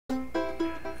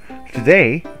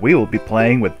Today, we will be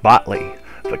playing with Botley,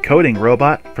 the coding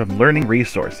robot from Learning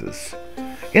Resources.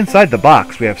 Inside the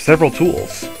box, we have several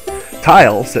tools.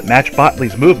 Tiles that match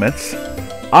Botley's movements,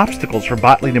 obstacles for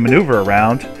Botley to maneuver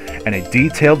around, and a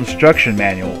detailed instruction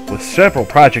manual with several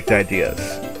project ideas.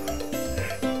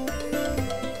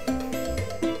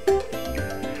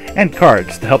 And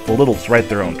cards to help the littles write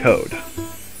their own code.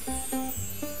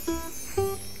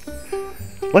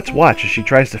 Let's watch as she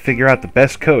tries to figure out the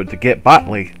best code to get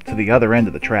Botley to the other end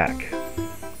of the track.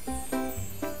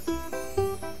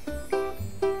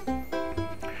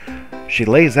 She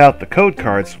lays out the code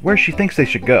cards where she thinks they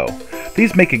should go.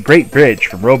 These make a great bridge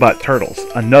from Robot Turtles,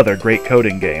 another great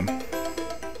coding game.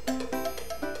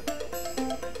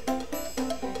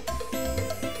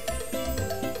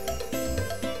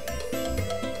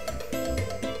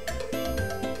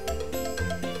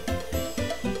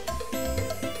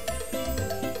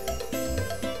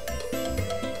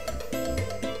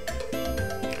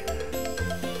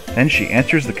 Then she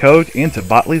enters the code into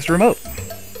Botley's remote.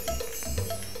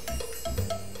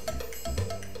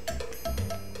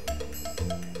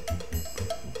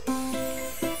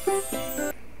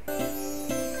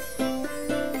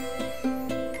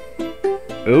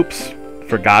 Oops,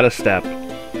 forgot a step.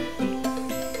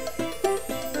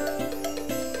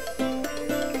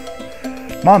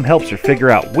 Mom helps her figure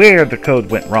out where the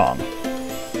code went wrong.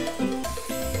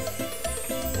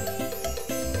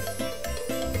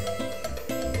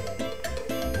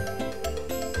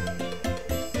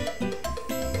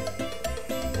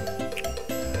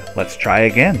 Let's try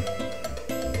again.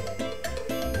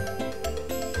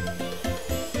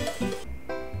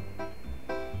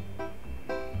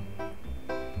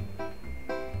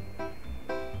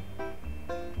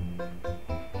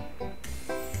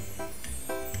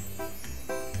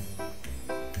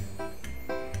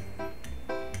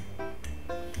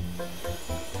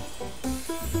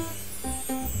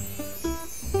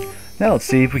 Now let's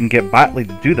see if we can get Botley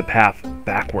to do the path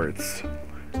backwards.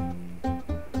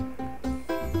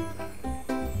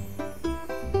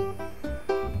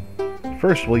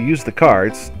 First, we'll use the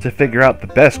cards to figure out the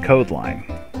best code line.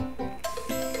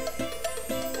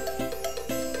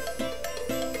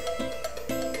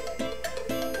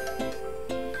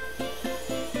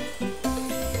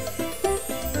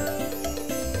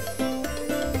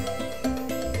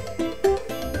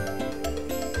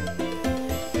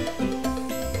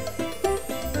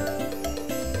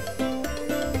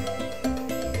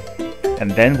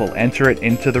 And then we'll enter it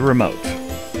into the remote.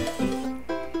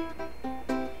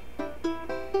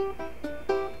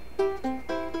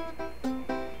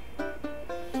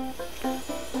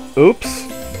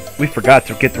 Oops, we forgot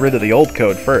to get rid of the old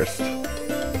code first.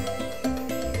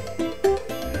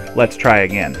 Let's try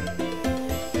again.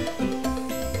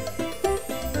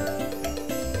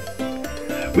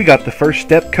 We got the first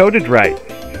step coded right.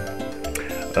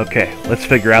 Okay, let's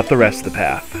figure out the rest of the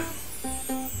path.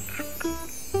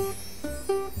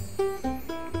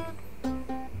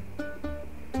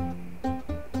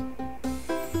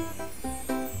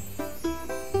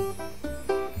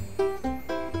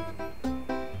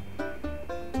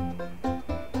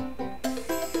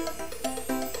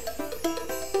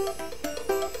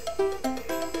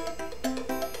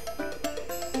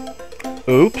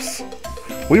 Oops,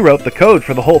 we wrote the code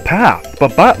for the whole path,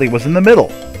 but Botley was in the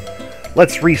middle.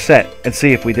 Let's reset and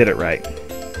see if we did it right.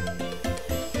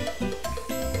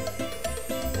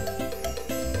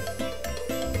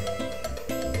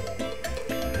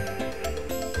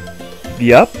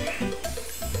 Yup,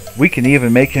 we can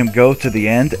even make him go to the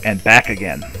end and back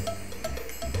again.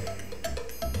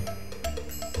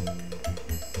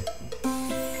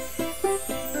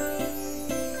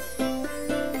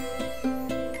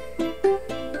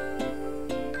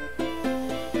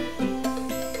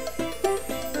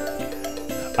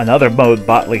 Another mode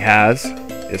Botley has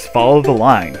is Follow the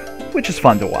Line, which is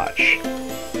fun to watch.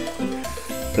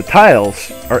 The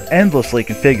tiles are endlessly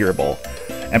configurable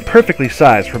and perfectly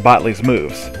sized for Botley's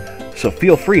moves, so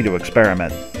feel free to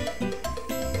experiment.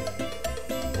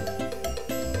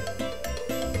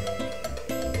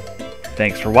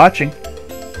 Thanks for watching.